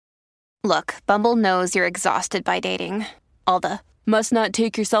Look, Bumble knows you're exhausted by dating. All the must not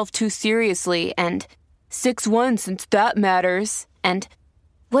take yourself too seriously and 6'1" since that matters. And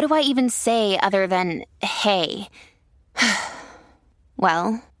what do I even say other than hey?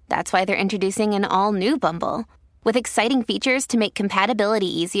 Well, that's why they're introducing an all-new Bumble with exciting features to make compatibility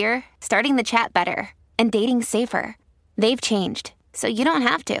easier, starting the chat better, and dating safer. They've changed, so you don't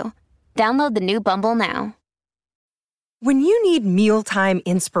have to. Download the new Bumble now. When you need mealtime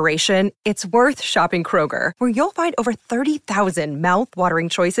inspiration, it's worth shopping Kroger, where you'll find over 30,000 mouth-watering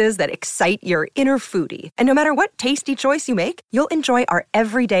choices that excite your inner foodie. And no matter what tasty choice you make, you'll enjoy our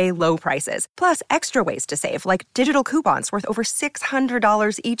everyday low prices, plus extra ways to save, like digital coupons worth over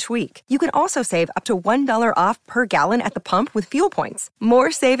 $600 each week. You can also save up to $1 off per gallon at the pump with fuel points.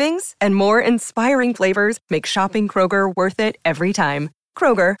 More savings and more inspiring flavors make shopping Kroger worth it every time.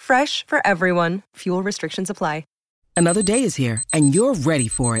 Kroger, fresh for everyone. Fuel restrictions apply. Another day is here, and you're ready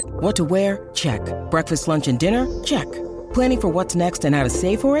for it. What to wear? Check. Breakfast, lunch, and dinner? Check. Planning for what's next and how to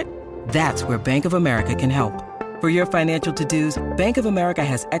save for it? That's where Bank of America can help. For your financial to-dos, Bank of America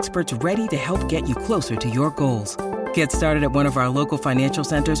has experts ready to help get you closer to your goals. Get started at one of our local financial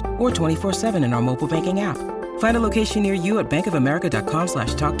centers or 24/7 in our mobile banking app. Find a location near you at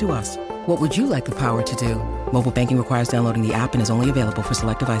bankofamerica.com/talktous. What would you like the power to do? Mobile banking requires downloading the app and is only available for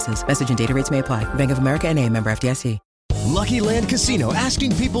select devices. Message and data rates may apply. Bank of America N.A., member FDIC. Lucky Land Casino,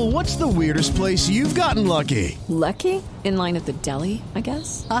 asking people, what's the weirdest place you've gotten lucky? Lucky? In line at the deli, I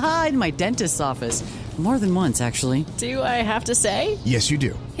guess? Aha, in my dentist's office. More than once, actually. Do I have to say? Yes, you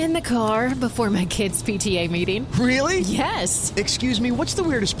do. In the car before my kids' PTA meeting. Really? Yes. Excuse me, what's the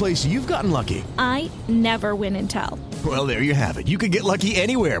weirdest place you've gotten lucky? I never win and tell. Well, there you have it. You can get lucky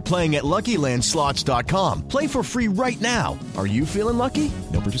anywhere, playing at LuckyLandSlots.com. Play for free right now. Are you feeling lucky?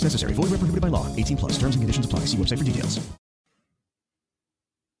 No purchase necessary. Void where prohibited by law. 18+. Terms and conditions apply. See website for details.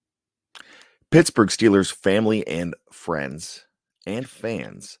 Pittsburgh Steelers family and friends and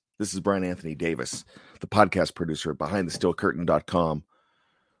fans. This is Brian Anthony Davis, the podcast producer at BehindTheSteelCurtain.com,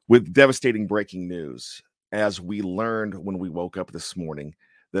 with devastating breaking news. As we learned when we woke up this morning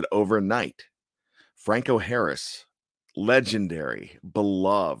that overnight, Franco Harris, legendary,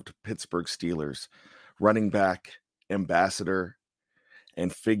 beloved Pittsburgh Steelers running back, ambassador,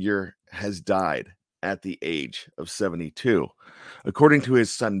 and figure, has died at the age of 72. According to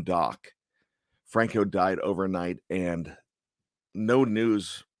his son, Doc, Franco died overnight, and no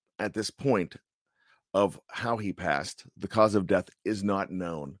news at this point of how he passed. The cause of death is not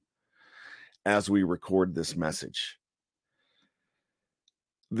known as we record this message.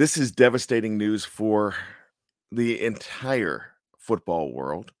 This is devastating news for the entire football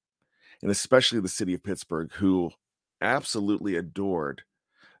world, and especially the city of Pittsburgh, who absolutely adored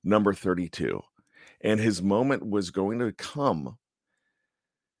number 32. And his moment was going to come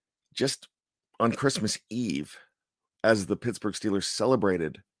just on Christmas Eve as the Pittsburgh Steelers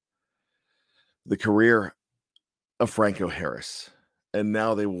celebrated the career of Franco Harris. And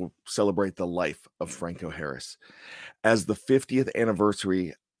now they will celebrate the life of Franco Harris as the 50th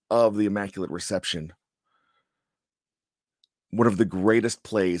anniversary of the Immaculate Reception, one of the greatest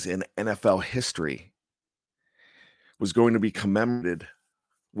plays in NFL history, was going to be commemorated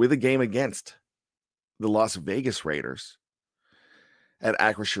with a game against the Las Vegas Raiders at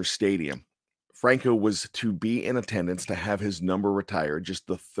Acrisure Stadium. Franco was to be in attendance to have his number retired, just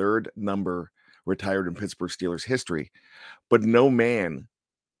the third number retired in Pittsburgh Steelers history. But no man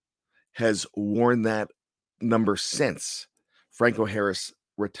has worn that number since Franco Harris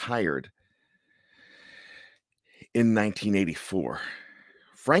retired in 1984.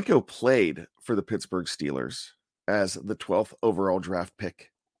 Franco played for the Pittsburgh Steelers as the 12th overall draft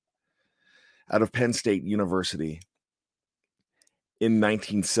pick out of Penn State University in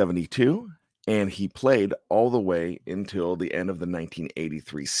 1972, and he played all the way until the end of the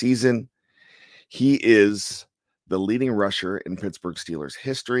 1983 season. He is the leading rusher in Pittsburgh Steelers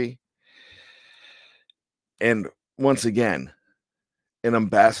history, and once again, an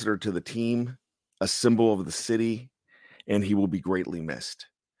ambassador to the team, a symbol of the city, and he will be greatly missed.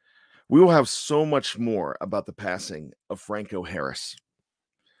 We will have so much more about the passing of Franco Harris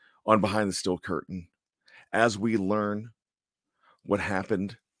on Behind the Steel Curtain as we learn what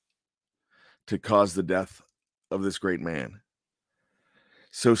happened to cause the death of this great man.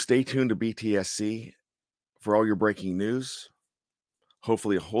 So stay tuned to BTSC for all your breaking news,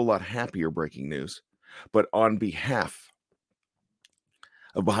 hopefully a whole lot happier breaking news. But on behalf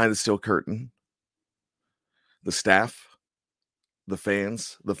of Behind the Steel Curtain, the staff, the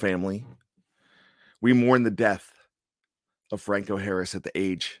fans, the family, we mourn the death of Franco Harris at the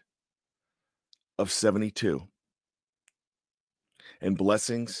age of 72. And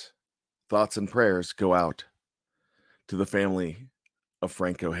blessings thoughts and prayers go out to the family of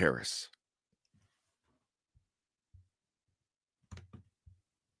Franco Harris.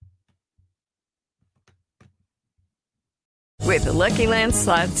 With the Lucky Land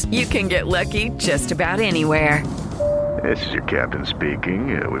Slots, you can get lucky just about anywhere. This is your captain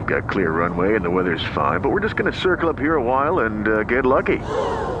speaking. We've got clear runway and the weather's fine, but we're just going to circle up here a while and get lucky.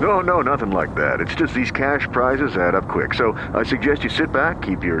 No, nothing like that. It's just these cash prizes add up quick. So I suggest you sit back,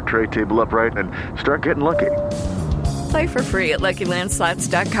 keep your tray table upright, and start getting lucky. Play for free at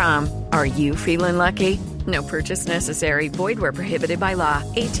LuckyLandSlots.com. Are you feeling lucky? No purchase necessary. Void where prohibited by law.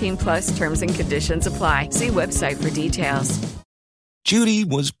 18+ terms and conditions apply. See website for details. Judy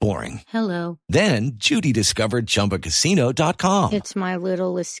was boring. Hello. Then Judy discovered ChumbaCasino.com. It's my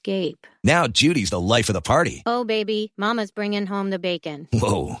little escape. Now Judy's the life of the party. Oh, baby, mama's bringing home the bacon.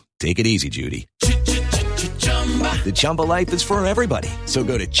 Whoa, take it easy, Judy. The Chumba life is for everybody. So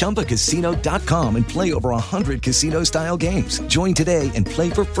go to ChumbaCasino.com and play over 100 casino-style games. Join today and play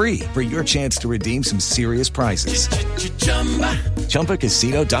for free for your chance to redeem some serious prizes.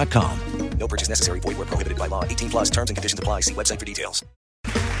 ChumbaCasino.com. No purchase necessary. Void where prohibited by law. 18+ terms and conditions apply. See website for details.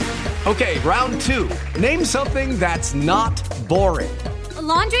 Okay, round two. Name something that's not boring. A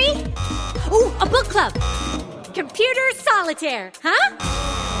laundry? Ooh, a book club. Computer solitaire, huh?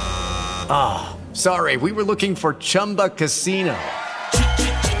 Ah, sorry. We were looking for Chumba Casino.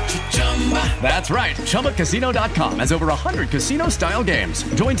 That's right. ChumbaCasino.com has over 100 casino-style games.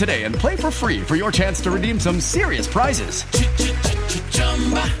 Join today and play for free for your chance to redeem some serious prizes.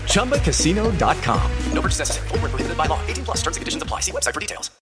 ChumbaCasino.com. No purchase necessary. Void where prohibited by law. 18+ terms and conditions apply. See website for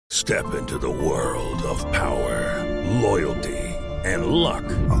details. Step into the world of power, loyalty, and luck.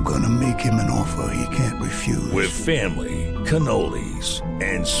 I'm gonna make him an offer he can't refuse. With family, cannolis,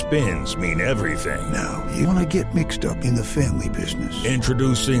 and spins mean everything. Now, you wanna get mixed up in the family business.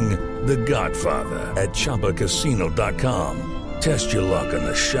 Introducing The Godfather at ChumbaCasino.com. Test your luck in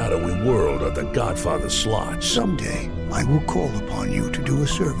the shadowy world of The Godfather slot. Someday, I will call upon you to do a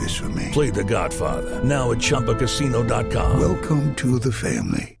service for me. Play The Godfather, now at ChumbaCasino.com. Welcome to the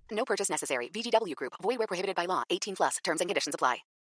family. No purchase necessary. VGW Group. Void where prohibited by law. 18+. Terms and conditions apply.